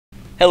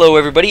Hello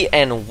everybody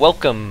and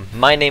welcome.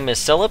 My name is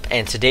Selyp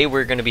and today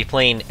we're going to be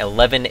playing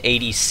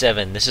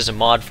 1187. This is a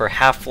mod for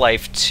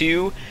Half-Life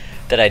 2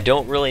 that I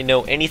don't really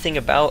know anything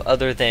about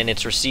other than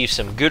it's received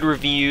some good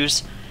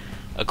reviews.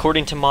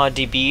 According to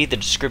ModDB, the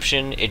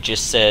description, it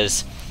just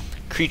says,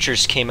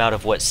 creatures came out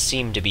of what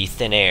seemed to be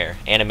thin air,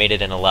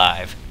 animated and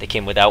alive. They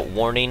came without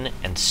warning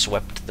and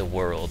swept the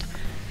world.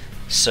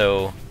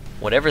 So,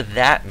 whatever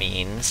that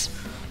means,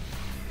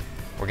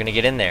 we're going to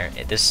get in there.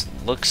 This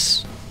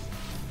looks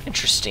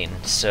interesting,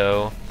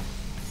 so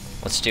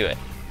let's do it.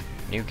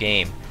 New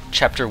game.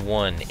 Chapter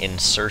 1,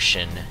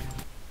 Insertion.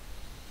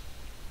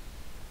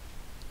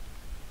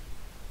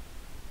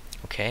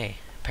 Okay,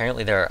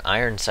 apparently there are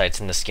iron sights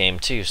in this game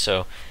too,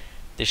 so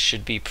this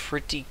should be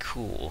pretty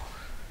cool.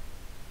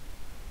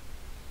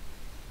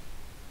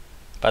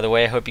 By the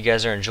way, I hope you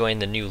guys are enjoying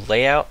the new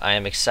layout. I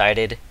am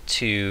excited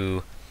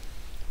to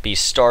be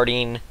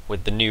starting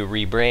with the new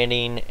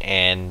rebranding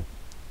and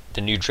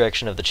the new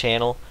direction of the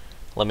channel.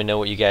 Let me know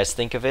what you guys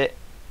think of it,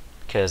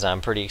 because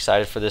I'm pretty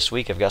excited for this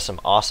week. I've got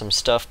some awesome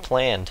stuff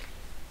planned.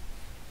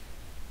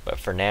 But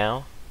for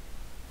now,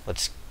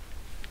 let's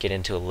get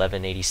into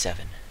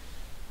 1187.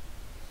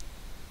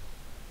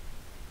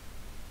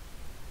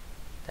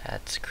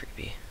 That's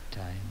creepy.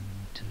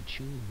 Time to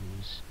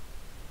choose.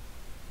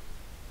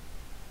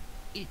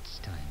 It's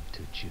time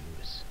to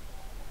choose.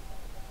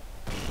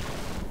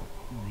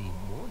 The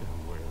border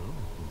world,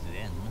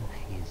 then,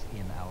 is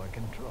in our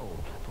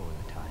control for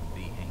the time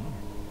being.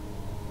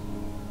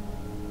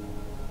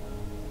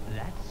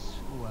 That's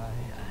why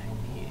I'm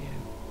here.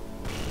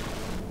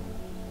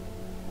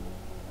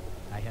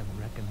 I have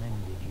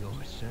recommended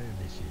your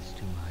services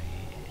to my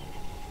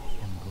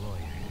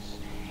employers,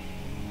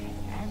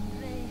 and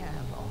they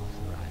have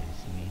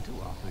authorized me to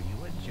offer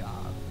you a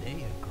job.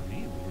 They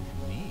agree with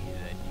me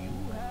that you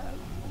have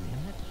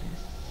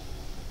limitless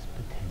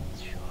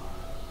potential.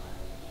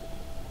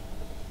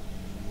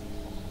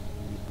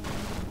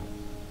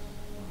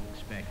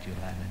 Expect you'll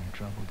have any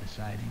trouble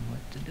deciding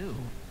what to do.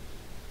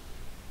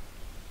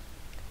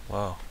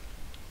 Whoa.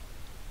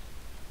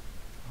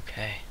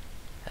 Okay.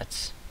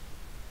 That's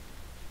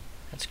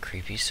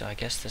creepy, so I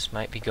guess this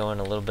might be going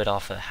a little bit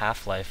off of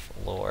Half-Life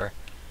lore.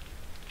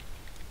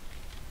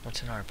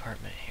 What's in our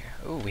apartment here?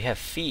 Ooh, we have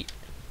feet.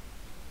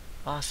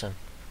 Awesome.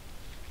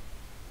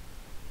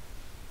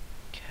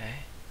 Okay.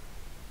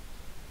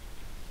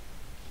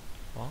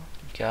 Well,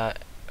 we've got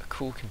a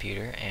cool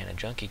computer and a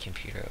junky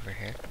computer over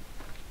here.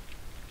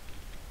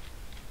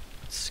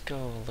 Let's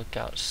go look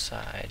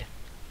outside.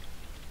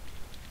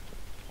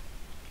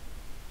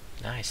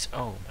 Nice.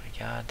 Oh my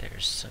god,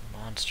 there's some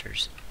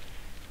monsters.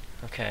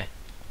 Okay.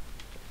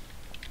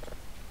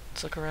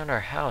 Let's look around our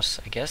house.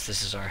 I guess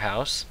this is our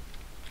house.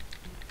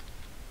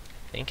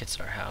 I think it's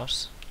our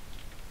house.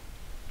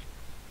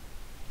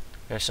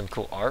 There's some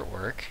cool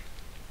artwork.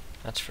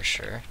 That's for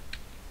sure.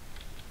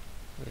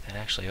 Ooh, that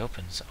actually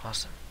opens.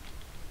 Awesome.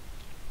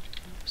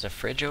 Is the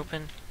fridge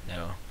open?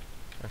 No.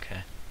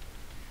 Okay.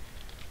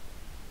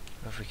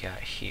 What have we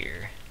got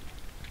here?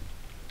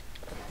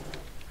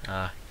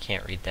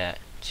 Can't read that.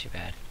 Too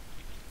bad.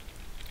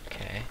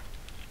 Okay.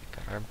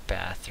 Got our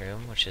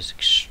bathroom, which is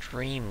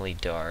extremely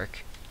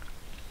dark.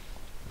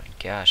 Oh my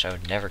gosh, I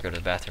would never go to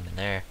the bathroom in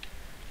there.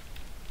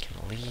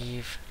 Can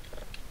leave.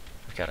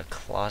 We've got a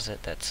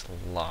closet that's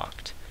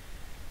locked.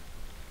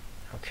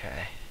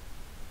 Okay.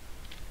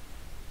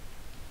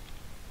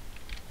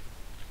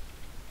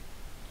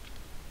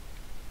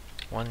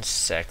 One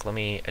sec, let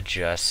me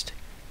adjust.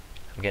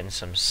 I'm getting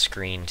some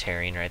screen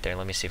tearing right there.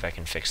 Let me see if I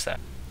can fix that.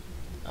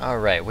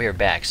 Alright, we are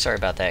back. Sorry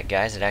about that,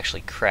 guys. It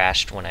actually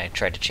crashed when I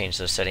tried to change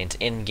those settings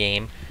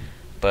in-game,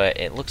 but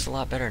it looks a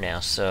lot better now,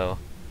 so...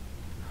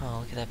 Oh,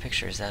 look at that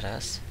picture. Is that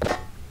us? I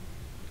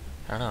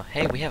don't know.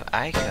 Hey, we have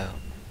Ico.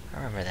 I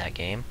remember that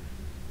game.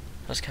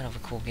 That was kind of a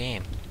cool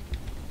game.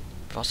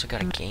 We've also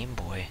got a Game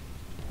Boy.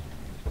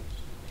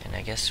 And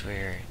I guess we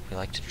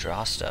like to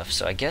draw stuff,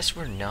 so I guess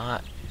we're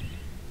not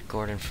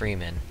Gordon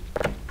Freeman.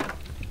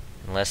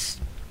 Unless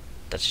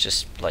that's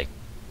just, like,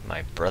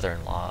 my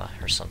brother-in-law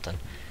or something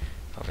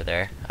over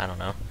there. I don't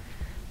know.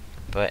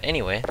 But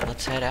anyway,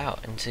 let's head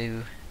out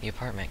into the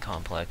apartment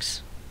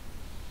complex.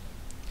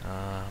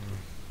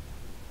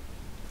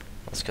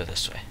 Let's go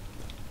this way.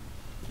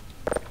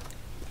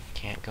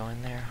 Can't go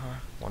in there, huh?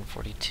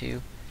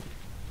 142.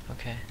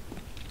 Okay.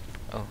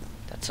 Oh,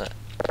 that's a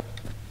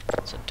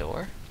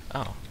door?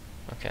 Oh,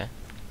 okay.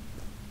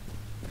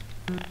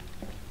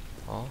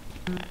 Well,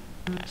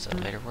 does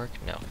that later work?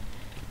 No.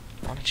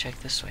 I want to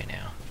check this way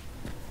now.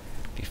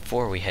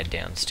 Before we head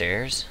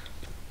downstairs.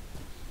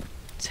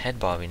 This head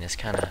bobbing is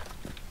kind of...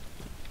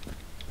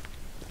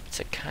 It's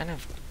a kind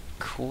of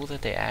cool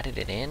that they added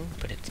it in,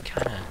 but it's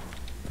kind of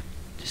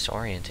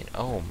disorienting.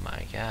 Oh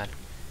my god.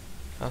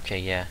 Okay,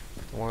 yeah.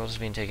 The world is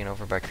being taken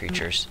over by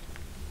creatures.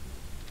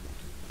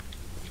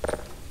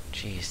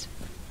 Jeez.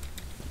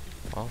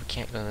 Well, we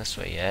can't go this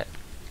way yet.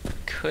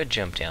 Could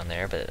jump down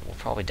there, but we'll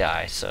probably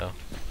die, so...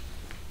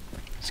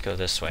 Let's go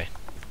this way.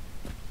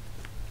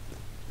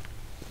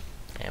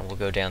 And we'll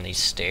go down these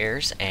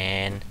stairs,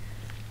 and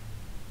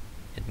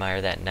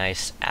admire that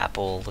nice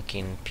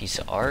apple-looking piece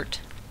of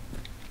art.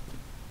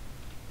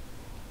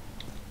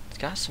 It's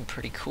got some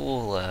pretty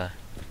cool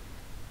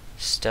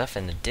stuff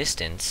in the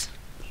distance.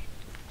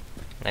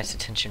 Nice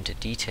attention to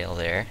detail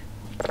there.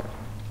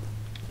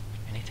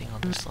 Anything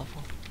on this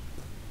level?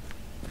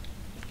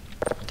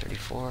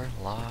 134,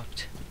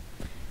 locked.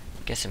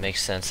 Guess it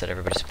makes sense that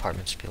everybody's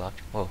apartments would be locked.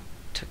 Whoa,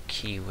 took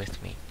key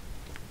with me.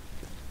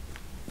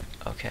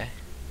 Okay.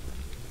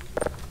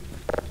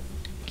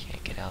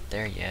 Can't get out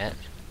there yet.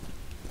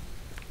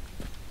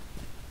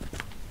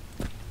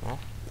 Well,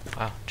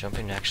 wow,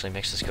 jumping actually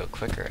makes this go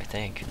quicker, I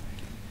think.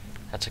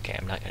 That's okay,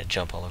 I'm not gonna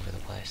jump all over the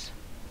place.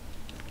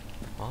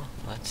 Well,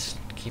 let's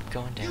keep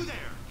going down.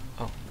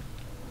 Oh.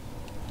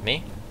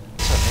 Me?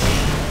 What's up, man?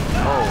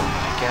 Oh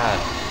my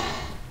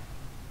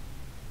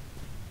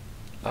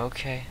god.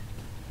 Okay.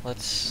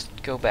 Let's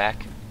go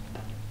back.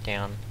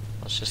 Down.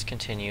 Let's just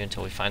continue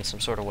until we find some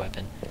sort of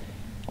weapon.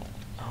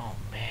 Oh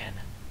man.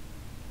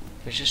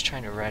 He was just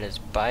trying to ride his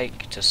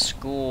bike to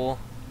school.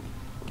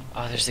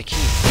 Oh, there's the key.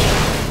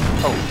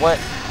 Oh, what?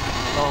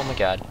 Oh my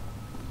god.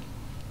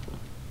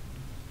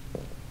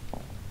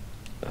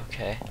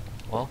 Okay.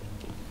 Well.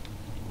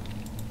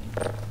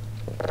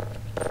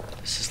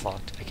 This is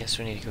locked. I guess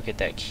we need to go get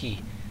that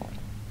key.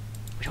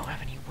 We don't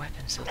have any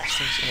weapons, so this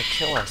thing's gonna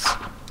kill us.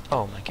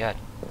 Oh my god.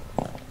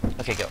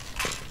 Okay, go.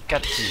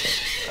 Got the key.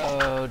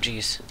 Oh,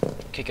 jeez.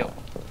 Okay, go.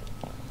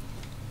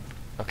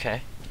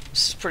 Okay.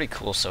 This is pretty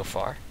cool so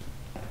far.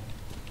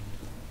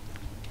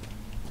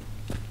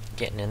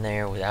 Getting in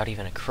there without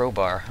even a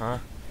crowbar, huh?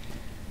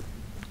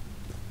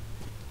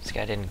 This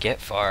guy didn't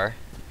get far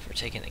for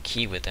taking the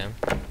key with him.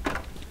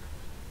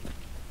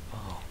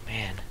 Oh,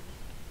 man.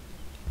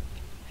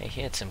 Hey,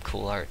 he had some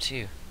cool art,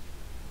 too.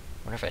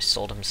 Wonder if I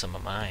sold him some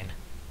of mine.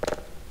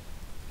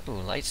 Ooh,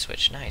 light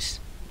switch. Nice.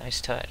 Nice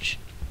touch.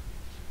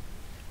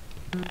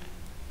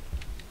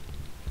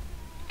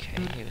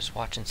 Okay, he was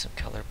watching some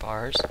color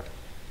bars.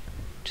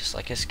 Just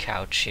like his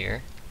couch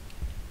here.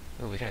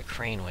 Ooh, we got a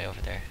crane way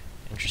over there.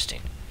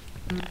 Interesting.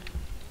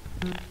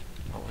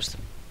 What was the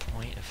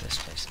point of this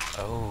place?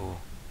 Oh.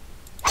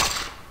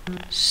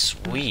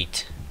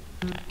 Sweet.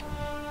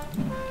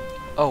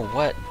 Oh,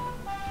 what?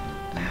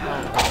 How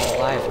am I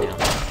alive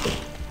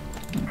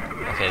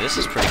now? Okay, this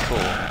is pretty cool.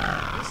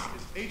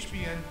 This is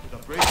HBN with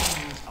a breaking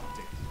news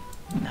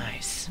update.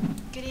 Nice.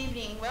 Good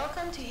evening.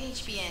 Welcome to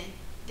HBN.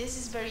 This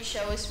is Barry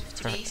Showers with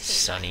today's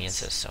Sunny, it headlines.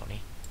 says Sony.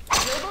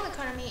 The global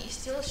economy is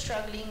still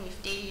struggling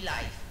with daily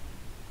life.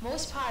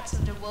 Most parts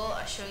of the world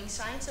are showing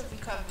signs of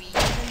recovery,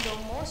 even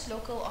though most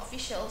local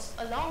officials,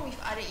 along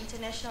with other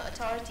international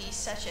authorities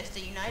such as the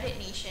United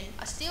Nations,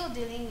 are still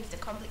dealing with the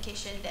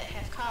complications that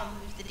have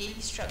come with the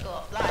daily struggle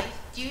of life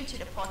due to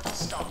the portal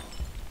storm.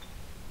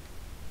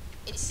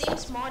 It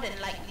seems more than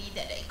likely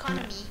that the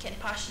economy can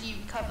partially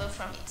recover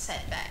from its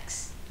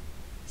setbacks.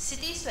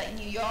 Cities like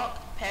New York,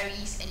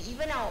 Paris, and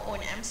even our own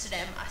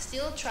Amsterdam are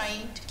still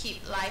trying to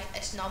keep life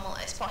as normal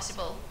as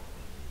possible.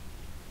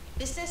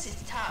 Business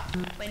is tough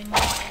when more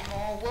and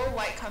more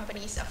worldwide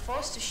companies are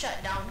forced to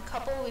shut down,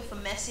 coupled with a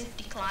massive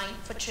decline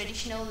for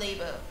traditional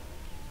labor.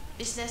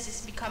 Business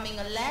is becoming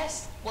a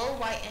less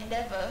worldwide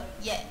endeavor,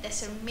 yet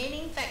there's a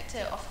remaining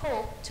factor of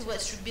hope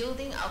towards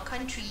rebuilding our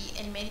country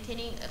and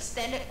maintaining a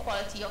standard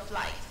quality of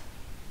life.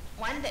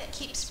 One that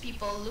keeps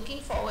people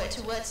looking forward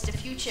towards the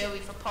future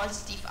with a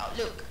positive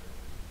outlook.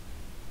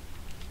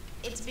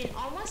 It's been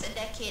almost a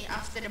decade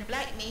after the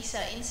Black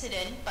Mesa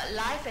incident, but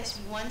life as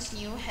we once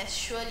knew has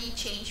surely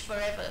changed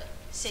forever,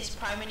 says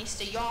Prime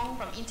Minister Yong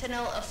from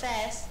Internal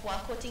Affairs while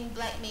quoting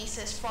Black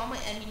Mesa's former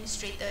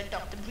administrator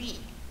Dr. Breen.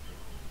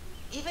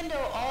 Even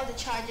though all the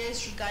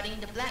charges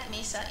regarding the Black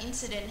Mesa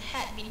incident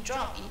had been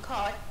dropped in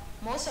court,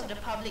 most of the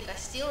public are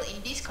still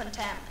in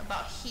discontent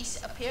about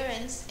his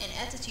appearance and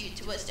attitude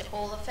towards the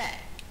whole affair.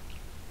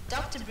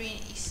 Dr.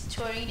 Breen is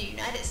touring the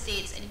United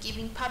States and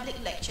giving public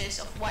lectures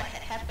of what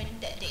had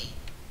happened that day.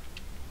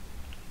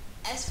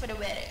 As for the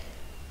weather,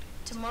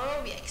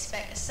 tomorrow we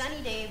expect a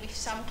sunny day with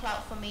some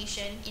cloud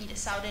formation in the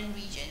southern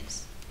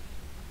regions.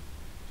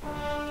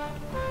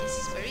 This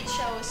is Buried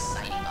Showers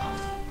signing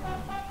off.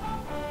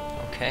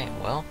 Okay,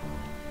 well,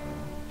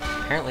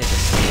 apparently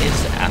this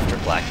is after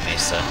Black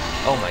Mesa.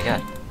 Oh my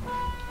god.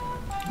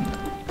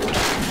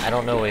 I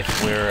don't know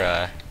if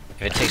we're,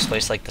 if it takes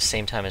place like the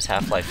same time as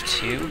Half-Life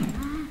 2,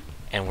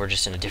 and we're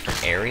just in a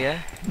different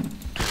area.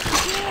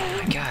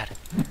 Oh my god,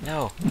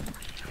 no.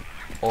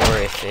 Or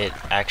if it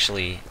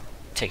actually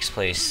takes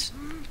place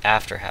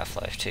after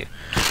Half-Life 2.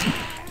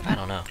 I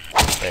don't know,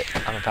 but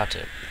I'm about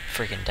to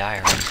freaking die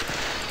already.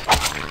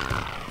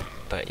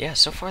 But yeah,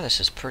 so far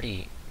this is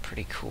pretty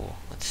cool.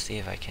 Let's see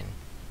if I can...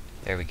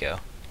 There we go.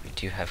 We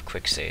do have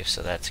quick save,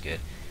 so that's good.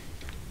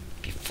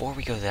 Before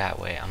we go that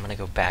way, I'm gonna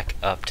go back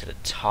up to the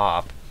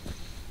top.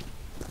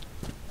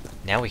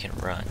 Now we can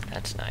run.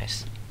 That's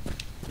nice.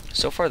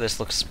 So far this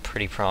looks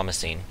pretty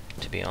promising,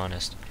 to be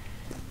honest.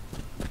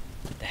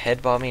 The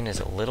head bobbing is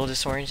a little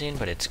disorienting,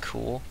 but it's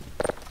cool.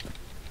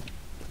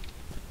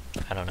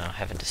 I don't know, I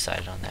haven't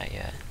decided on that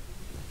yet.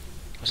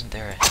 Wasn't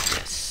there a...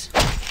 Yes.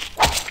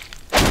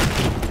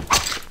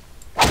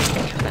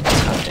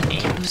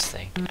 this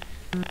thing.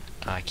 Oh,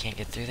 I can't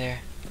get through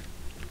there?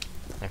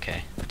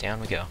 Okay,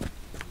 down we go.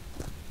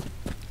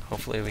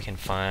 Hopefully we can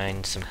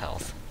find some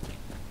health.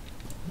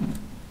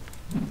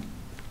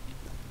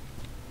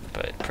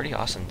 But pretty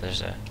awesome,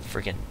 there's a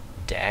freaking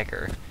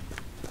dagger.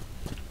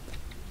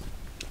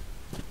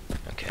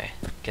 Okay,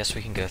 guess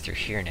we can go through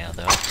here now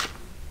though.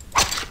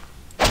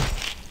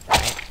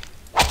 Right?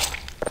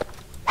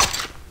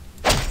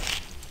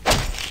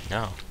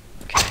 No.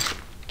 Okay.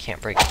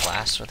 Can't break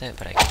glass with it,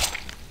 but I can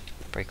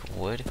break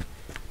wood.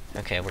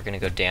 Okay, we're gonna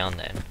go down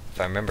then. If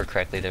I remember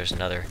correctly, there's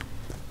another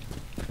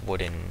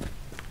wooden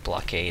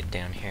blockade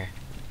down here.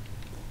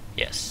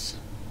 Yes.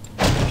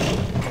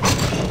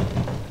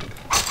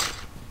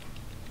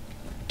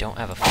 Don't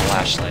have a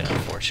flashlight,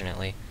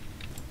 unfortunately.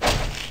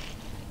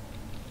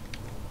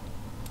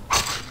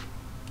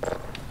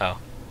 Oh,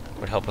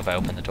 would help if I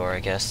opened the door, I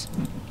guess.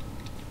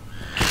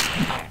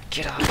 Oh,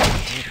 get off me,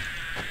 dude.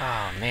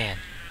 Oh, man.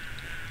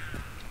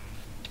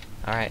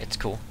 Alright, it's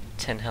cool.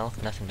 10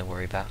 health, nothing to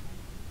worry about.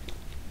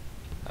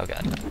 Oh,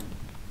 God.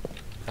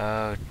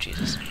 Oh,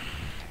 Jesus.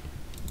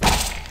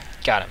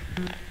 Got him.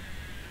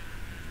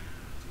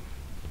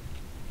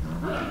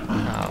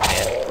 Oh,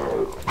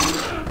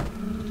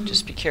 man.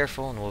 Just be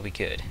careful and we'll be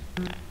good.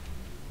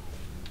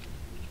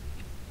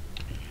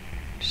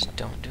 Just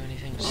don't do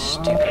anything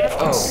stupid.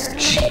 Oh,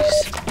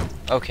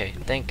 jeez. Okay,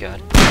 thank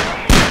God.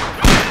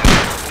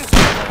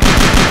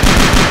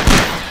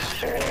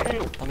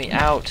 Let me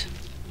out.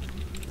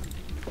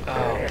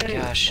 Oh,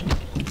 gosh.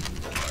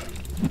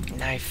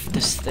 Knife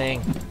this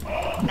thing.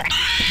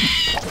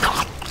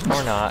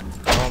 Or not.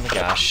 Oh my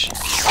gosh.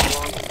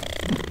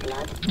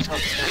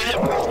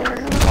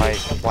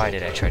 Why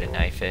did I try to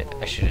knife it?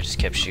 I should have just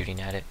kept shooting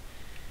at it.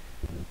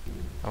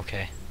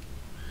 Okay.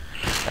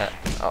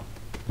 Oh,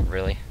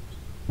 really?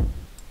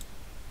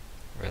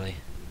 Really?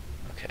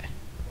 Okay.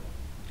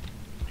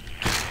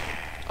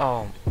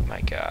 Oh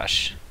my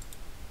gosh.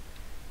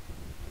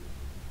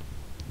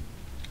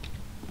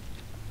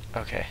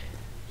 Okay.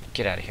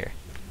 Get out of here.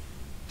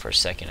 For a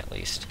second at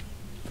least.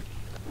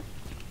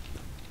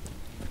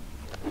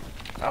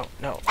 Oh,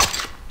 no.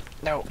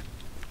 No.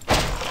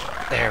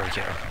 There we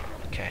go.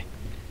 Okay.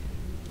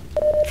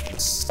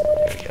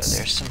 There we go.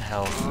 There's some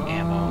health,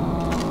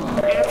 ammo.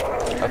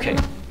 Okay,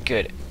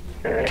 good.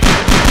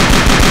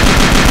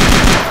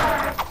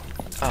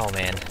 Oh,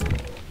 man.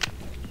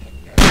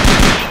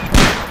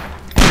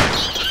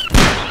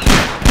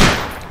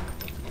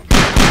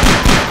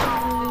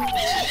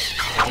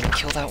 I didn't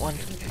kill that one?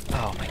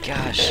 Oh my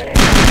gosh.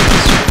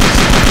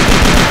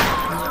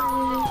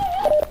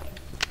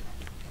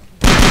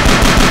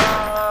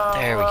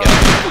 There we go.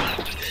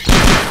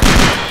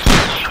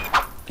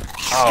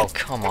 Oh,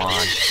 come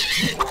on.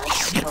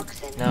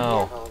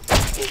 No.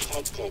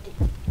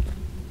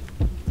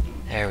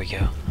 There we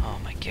go. Oh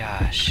my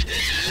gosh.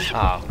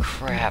 Oh,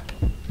 crap.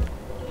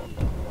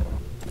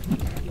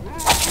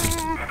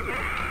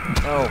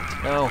 No,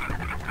 no.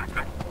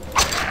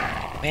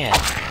 Man.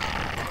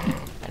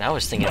 And I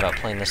was thinking about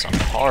playing this on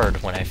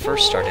hard when I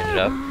first started it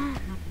up.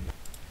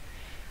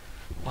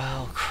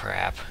 Well,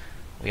 crap.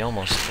 We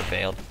almost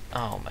prevailed.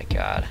 Oh my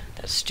god.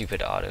 That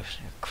stupid auto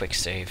quick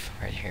save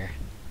right here.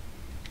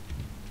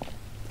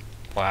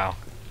 Wow.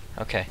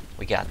 Okay,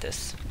 we got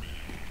this.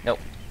 Nope.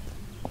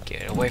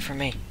 Get away from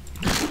me.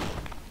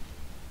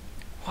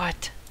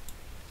 What?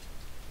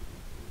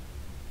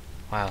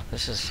 Wow,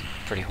 this is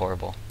pretty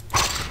horrible.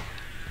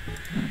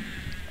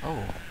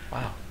 Oh,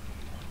 wow.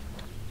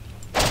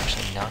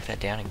 Actually knock that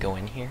down and go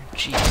in here?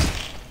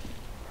 Jeez.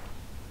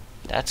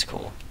 That's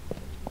cool.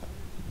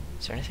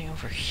 Is there anything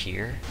over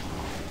here?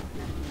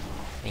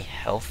 Any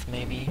health,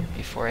 maybe,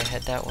 before I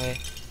head that way?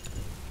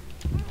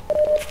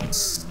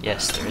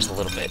 Yes, there is a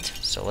little bit.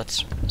 So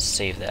let's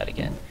save that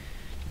again.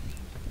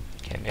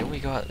 Okay, maybe we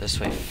go out this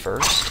way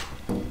first?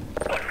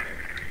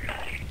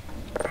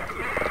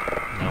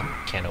 No,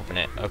 can't open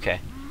it. Okay.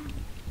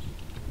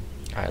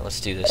 Alright,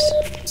 let's do this.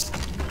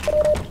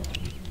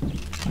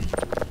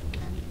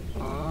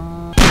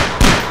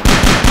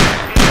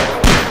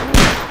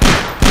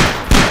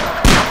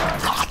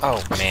 Oh,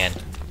 man.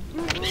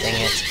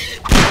 Dang it.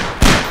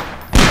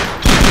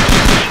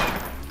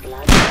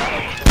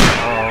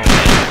 Oh,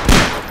 man.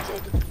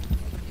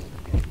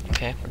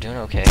 Okay, we're doing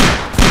okay. Good.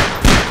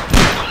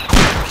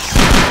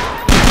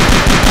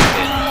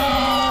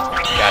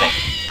 Got it.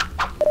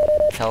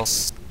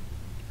 Health.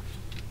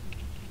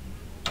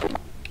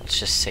 Let's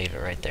just save it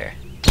right there.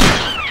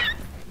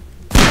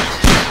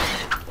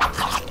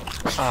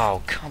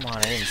 Oh, come on,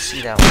 I didn't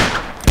see that one.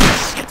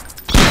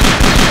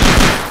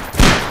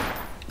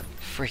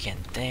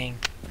 Freaking thing.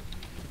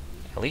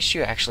 At least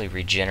you actually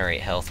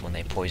regenerate health when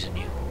they poison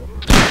you.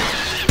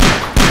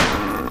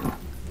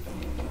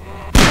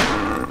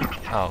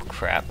 Oh,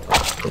 crap.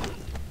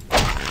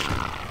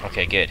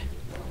 Okay, good.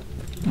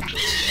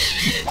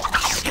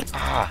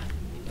 Ah,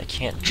 I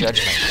can't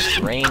judge my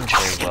range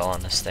very well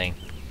on this thing.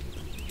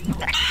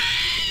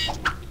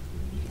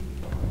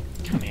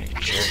 Come here,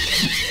 you jerk.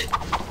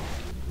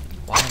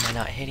 Why am I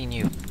not hitting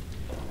you?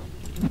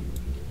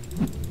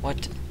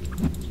 What?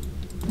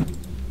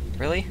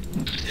 Really?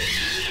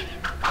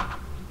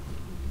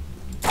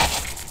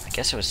 I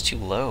guess it was too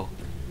low.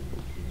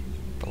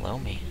 Below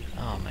me.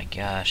 Oh my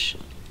gosh.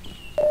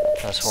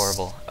 That was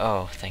horrible.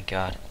 Oh, thank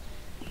God.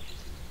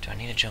 Do I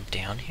need to jump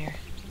down here?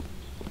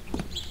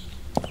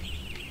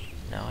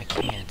 No, I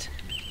can't.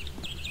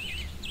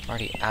 I'm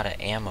already out of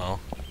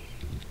ammo.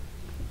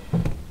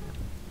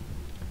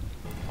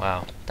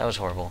 Wow, that was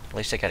horrible. At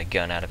least I got a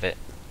gun out of it.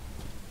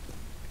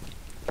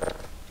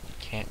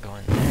 Can't go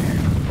in there.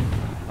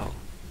 Oh.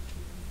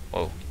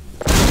 Whoa.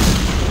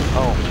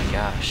 Oh my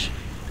gosh.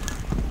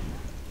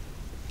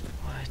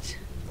 What?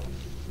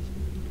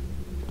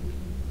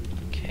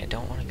 Okay, I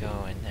don't want to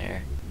go in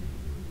there.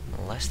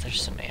 Unless there's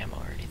some ammo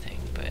or anything,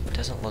 but it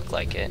doesn't look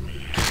like it.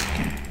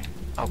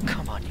 Oh,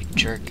 come on, you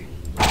jerk.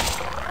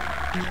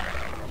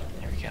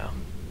 There we go.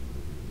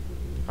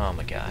 Oh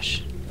my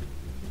gosh.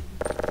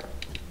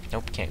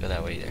 Nope, can't go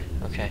that way either.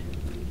 Okay.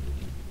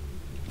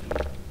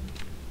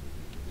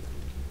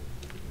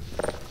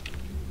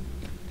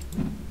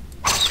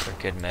 Just for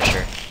good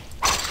measure.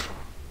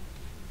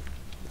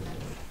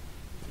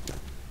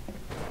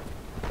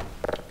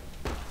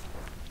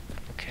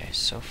 Okay,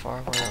 so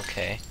far we're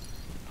okay.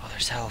 Oh,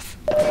 there's health.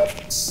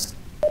 Yes!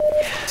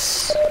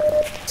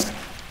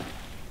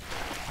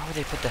 Why would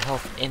they put the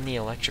health in the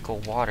electrical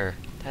water?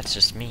 That's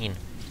just mean.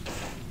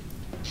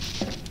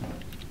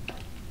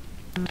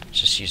 Let's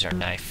just use our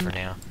knife for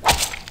now.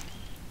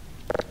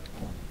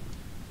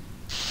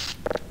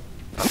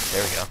 Oh,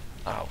 there we go.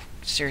 Oh,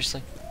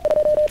 seriously?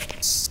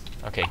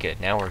 Okay, good.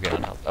 Now we're good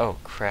on health. Oh,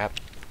 crap.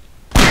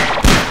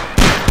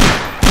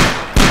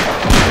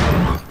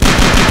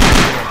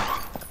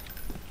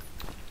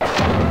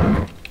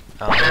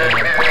 Oh, man.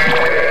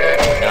 I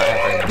do not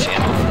have very much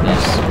ammo for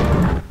this.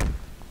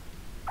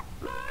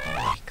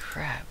 Holy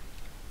crap.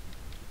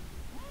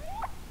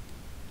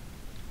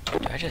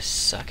 Do I just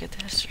suck at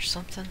this or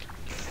something?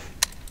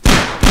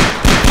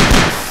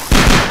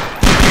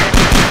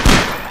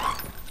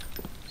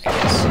 I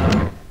guess so.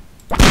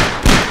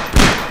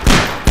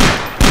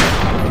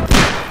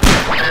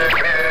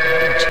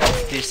 How much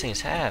health do these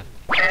things have?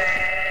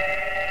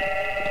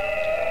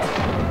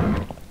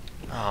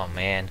 Oh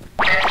man.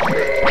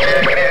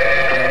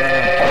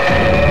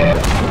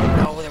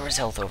 No, there was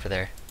health over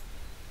there.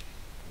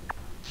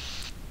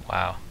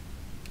 Wow.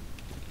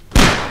 I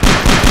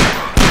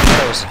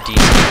thought it was a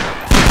decent.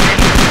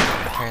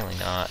 Apparently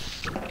not.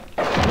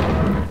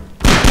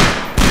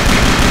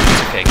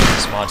 It's okay, because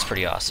this mod's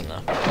pretty awesome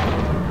though.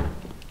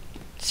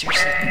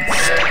 Seriously?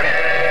 Stop it.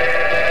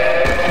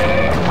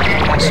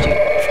 Past you.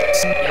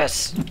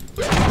 Yes.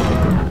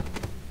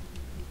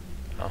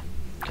 Oh,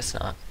 guess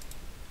not.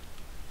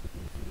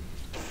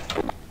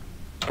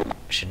 I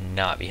should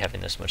not be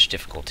having this much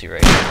difficulty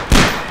right here.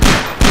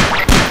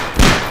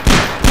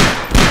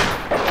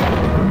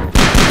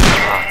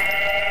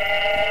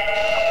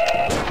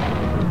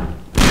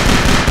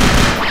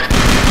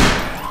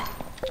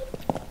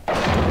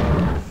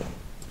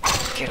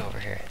 Get over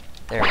here.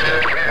 There we go.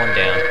 One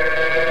down.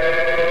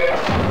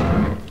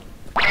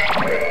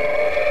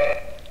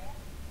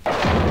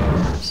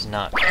 This is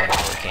not quite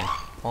working.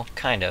 Well,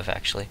 kind of,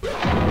 actually.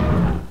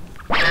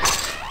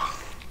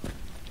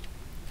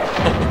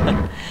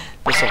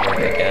 This'll work,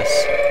 I guess.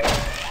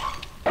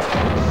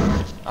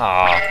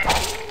 Aw.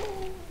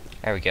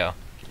 There we go.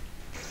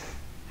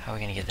 How are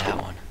we gonna get that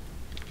one?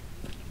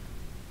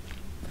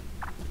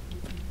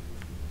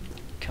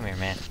 Come here,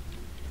 man.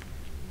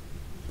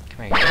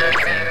 Come here, you little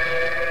thing.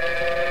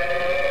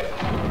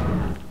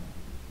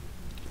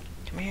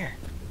 Come here.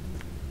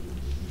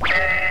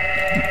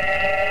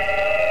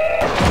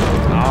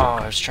 Oh,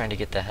 I was trying to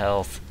get the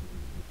health.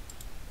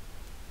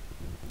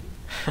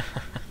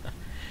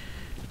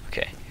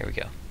 Okay, here we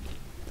go.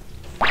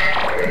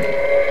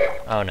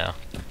 Oh no.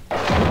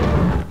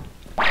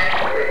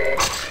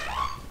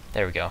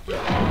 There we go.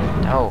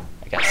 No,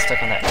 I got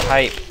stuck on that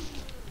pipe.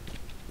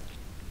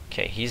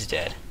 Okay, he's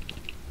dead.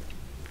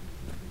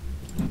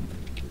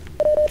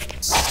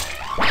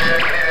 No,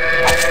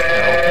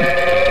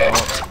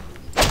 don't.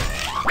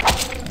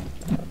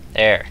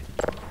 There.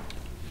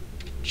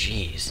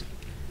 Jeez.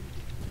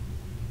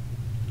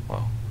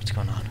 Whoa, what's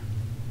going on?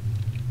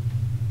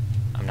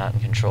 I'm not in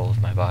control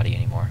of my body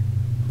anymore.